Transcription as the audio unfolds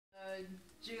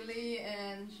Julie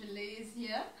and Shirley is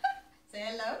here. Say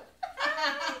hello.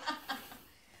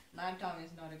 Night time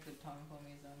is not a good time for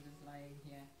me, so I'm just lying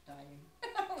here, dying.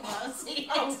 While she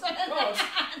Oh, God.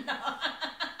 No.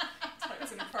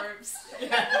 Toes and probes.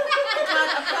 Yeah.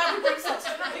 I'm glad we bring such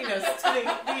happiness to the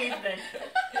evening.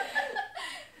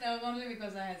 No, only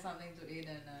because I had something to eat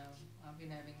and I've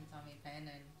been having tummy pain,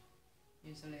 and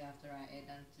usually after I eat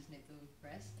I just need to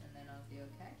rest and then I'll be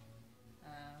okay.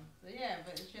 So yeah,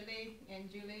 but Shirley and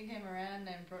Julie came around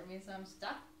and brought me some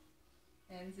stuff,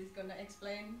 and she's gonna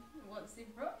explain what she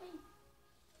brought me.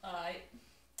 Alright.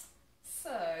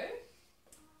 So,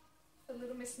 for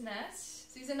little Miss Nat.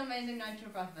 She's an amazing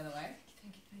naturopath, by the way.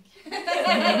 Thank you.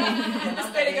 This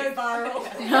better go viral.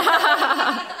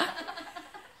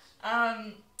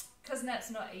 Because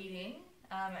Nat's not eating,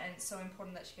 and it's so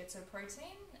important that she gets her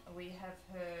protein, we have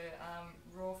her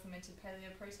raw fermented paleo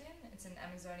protein. It's an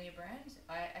Amazonia brand.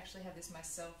 I actually have this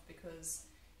myself because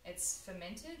it's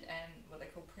fermented and what they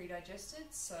call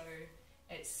pre-digested, so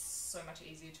it's so much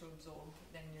easier to absorb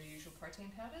than your usual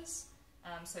protein powders.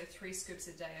 So 3 scoops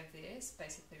a day of this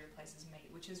basically replaces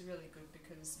meat, which is really good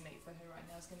because meat for her right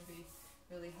now is going to be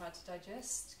really hard to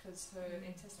digest because her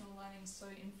intestinal lining is so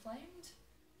inflamed.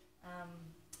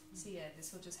 So yeah,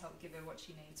 this will just help give her what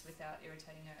she needs without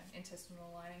irritating her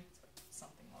intestinal lining. It's got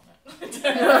something on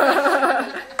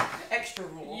it. Extra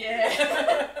raw.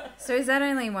 Yeah. So is that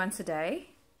only once a day?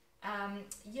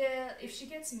 Yeah, if she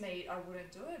gets meat, I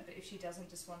wouldn't do it, but if she doesn't,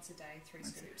 just once a day, 3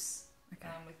 scoops. Okay.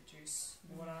 With juice,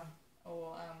 water,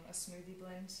 or a smoothie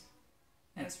blend.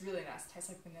 And it's really nice. Tastes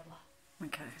like vanilla.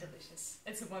 Okay. It's delicious.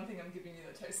 It's the one thing I'm giving you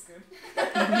that tastes good.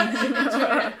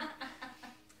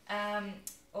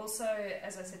 Also,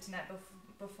 as I said to Nat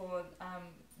before,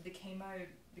 the chemo,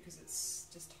 because it's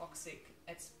just toxic,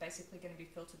 it's basically going to be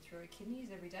filtered through her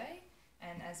kidneys every day.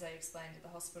 And as I explained at the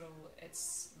hospital,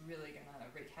 it's really going to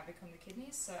wreak havoc on the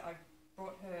kidneys. So I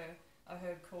brought her a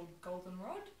herb called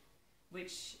goldenrod,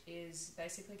 which is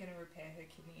basically going to repair her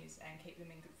kidneys and keep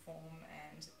them in good form,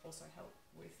 and also help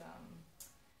with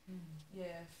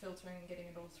filtering and getting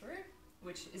it all through,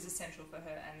 which is essential for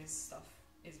her. And this stuff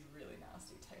is really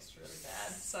nasty, it tastes really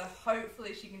bad. So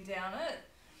hopefully she can down it,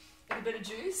 get a bit of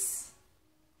juice.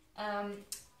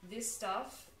 This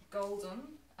stuff,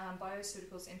 Golden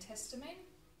Bioceuticals Intestamine,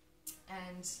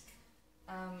 and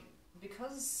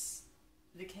because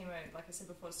the chemo, like I said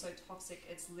before, is so toxic,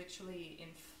 it's literally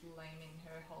inflaming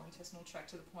her whole intestinal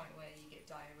tract to the point where you get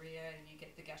diarrhea and you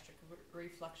get the gastric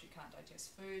reflux, you can't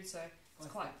digest food, so it's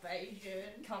quite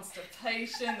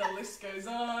constipation, the list goes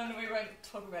on. We won't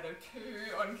talk about her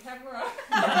poo on camera.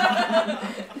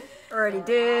 Already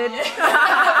did.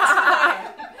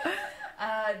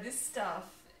 This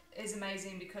stuff is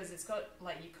amazing because it's got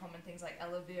like your common things like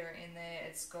aloe vera in there.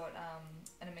 It's got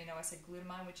an amino acid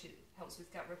glutamine, which it helps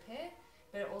with gut repair,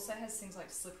 but it also has things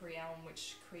like slippery elm,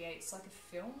 which creates like a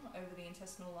film over the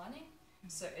intestinal lining,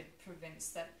 so it prevents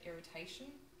that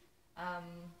irritation.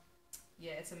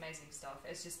 Yeah, it's amazing stuff.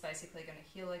 It's just basically going to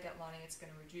heal her gut lining, it's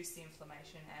going to reduce the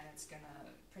inflammation, and it's going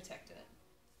to protect it.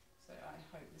 So I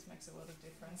hope this makes a lot of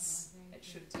difference. It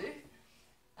should do.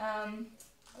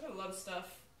 I've got a lot of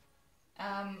stuff.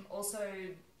 Also,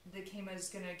 the chemo is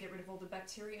going to get rid of all the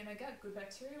bacteria in her gut, good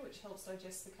bacteria, which helps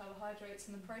digest the carbohydrates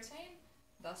and the protein,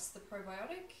 thus the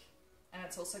probiotic. And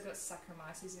it's also got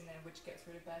Saccharomyces in there, which gets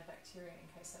rid of bad bacteria in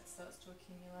case that starts to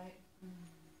accumulate.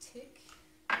 Tick.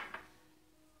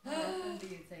 How often do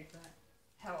you take that?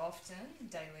 How often?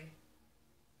 Daily.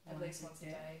 At least once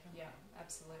a day. Okay. Yeah,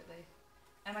 absolutely.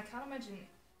 And I can't imagine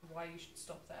why you should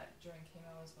stop that during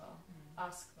chemo as well.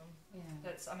 Ask them. Yeah.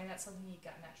 That's something your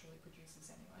gut naturally produces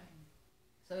anyway.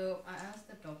 So I asked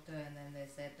the doctor, and then they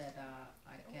said that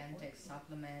I can take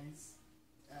supplements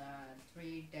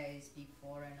 3 days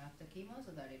before and after chemo,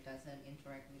 so that it doesn't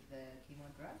interact with the chemo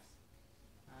drugs.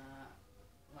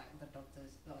 Like the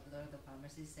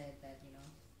pharmacist said that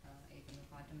even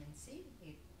vitamin C,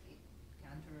 it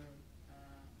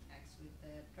counteracts with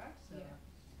the drugs. So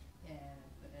yeah,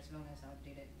 but as long as I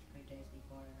did it 3 days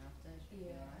before and after, it should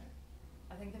be alright.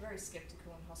 I think they're very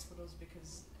skeptical in hospitals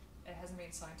because it hasn't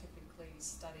been scientifically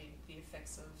studied the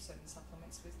effects of certain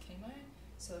supplements with chemo.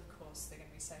 So of course they're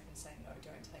going to be safe and say no,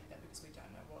 don't take that because we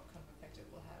don't know what kind of effect it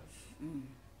will have.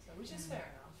 So which is fair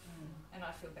enough. And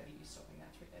I feel better you stopping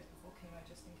that 3 days before chemo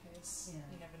just in case.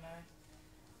 You never know.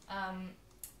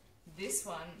 This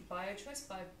one, BioChoice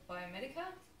by Biomedica.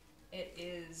 It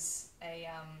is a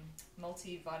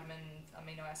multivitamin,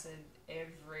 amino acid,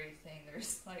 everything.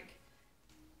 There's like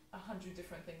 100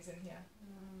 different things in here.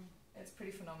 It's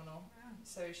pretty phenomenal.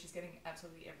 So she's getting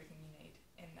absolutely everything you need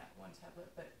in that one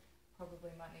tablet, but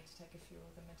probably might need to take a few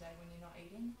of them a day when you're not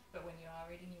eating, but when you are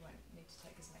eating, you won't need to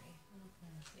take as many.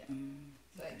 Yeah.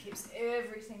 So it keeps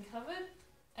everything covered.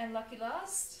 And lucky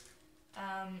last,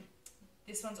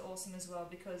 this one's awesome as well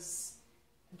because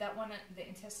that one, the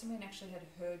Intestamine actually had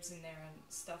herbs in there and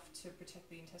stuff to protect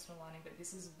the intestinal lining, but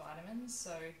this is vitamins.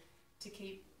 So to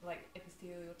keep like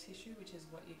epithelial tissue, which is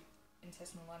what your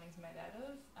intestinal lining is made out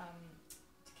of,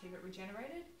 to keep it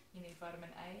regenerated, you need vitamin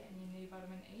A and you need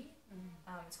vitamin E.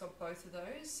 It's got both of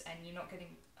those, and you're not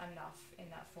getting enough in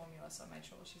that formula, so I made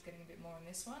sure she's getting a bit more in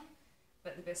this one.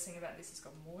 But the best thing about this, it's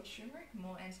got more turmeric,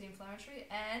 more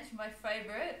anti-inflammatory, and my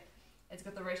favourite, it's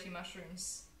got the reishi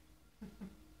mushrooms.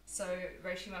 So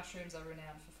reishi mushrooms are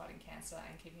renowned for fighting cancer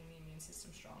and keeping the immune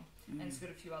system strong. And it's got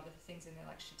a few other things in there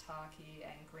like shiitake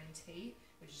and green tea,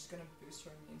 which is going to boost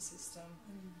her immune system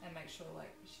and make sure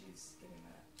like she's getting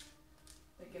that.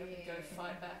 They get up and go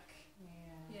fight back.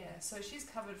 Yeah, so she's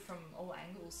covered from all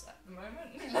angles at the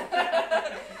moment.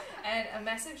 And a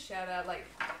massive shout out, like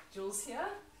Jules here,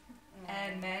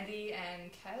 and Mandy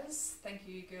and Kaz. Thank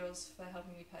you, girls, for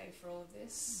helping me pay for all of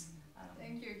this.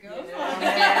 Thank you, girls.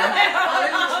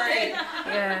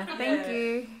 Yeah, thank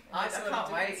you. I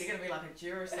can't wait. You're going to be like a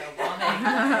Duracell bunny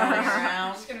coming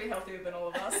around. She's going to be healthier than all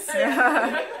of us.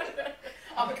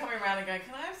 I'll be coming around and going,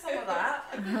 can I have some of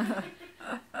that?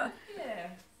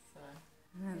 Yeah.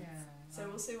 Yeah. So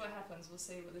we'll see what happens. We'll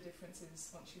see what the difference is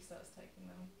once she starts taking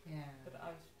them. Yeah. But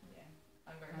I'm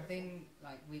very I hopeful. think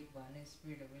like week 1 is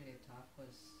really tough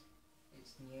because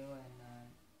it's new and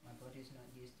my body's not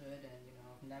used to it, and you know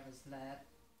I've never slept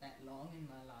that long in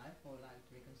my life for like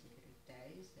 3 consecutive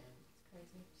days, and It's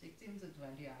crazy. 16 to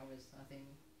 20 hours. I think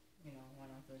you know one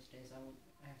of those days I would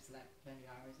have slept 20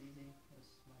 hours easy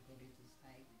because my body just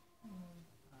ached.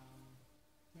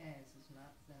 Yeah, it's just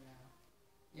nuts. And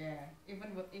yeah,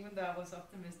 even though I was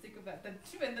optimistic about that,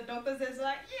 when the doctor says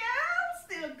like, yeah, I'll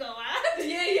still go out.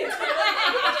 Yeah, just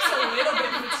a little bit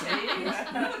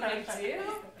fatigued. Not a big deal.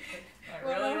 Like,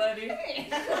 really, lady?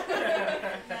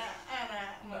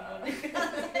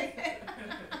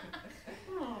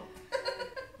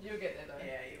 You'll get there though.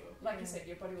 Yeah, you will. Like you said,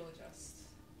 your body will adjust.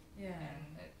 Yeah.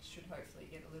 And it should hopefully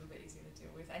get a little bit easier to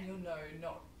deal with. And you'll know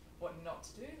what not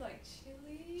to do, like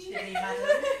chili. Chili madam.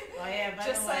 Oh yeah, by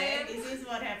Just the way, saying. this is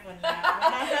what happened now.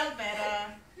 When I felt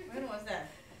better, when was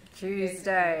that?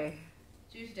 Tuesday.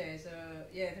 Tuesday, so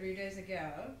yeah, 3 days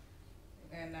ago.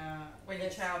 And When you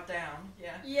chowed down,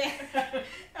 yeah. Yeah,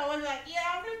 I was like, yeah,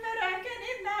 I feel better, I can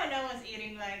eat now. And I was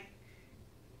eating like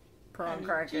Prawn honey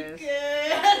crackers.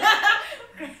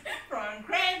 chicken, prawn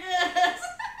crackers,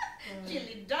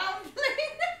 chili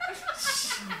dumpling.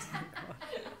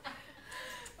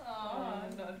 Oh,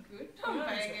 not good. I'm Yeah,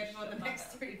 paying it's it for the not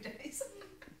next bad. 3 days.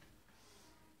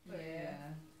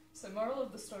 yeah. So moral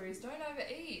of the story is don't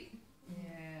overeat,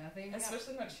 Yeah, I think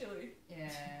especially not chili.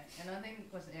 yeah, and I think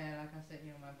because like I said,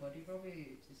 you know, my body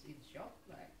probably just in shock,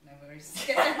 like never really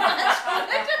scared much.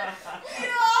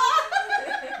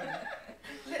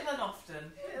 Little and often.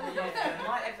 Little and often.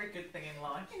 Like every good thing in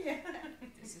life.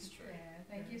 This is true. Yeah,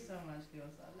 thank you so much,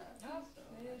 girls. I love you Oh, so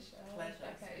pleasure. Pleasure.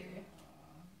 Okay. much.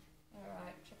 All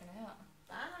right, checking out.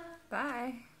 Bye.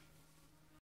 Bye.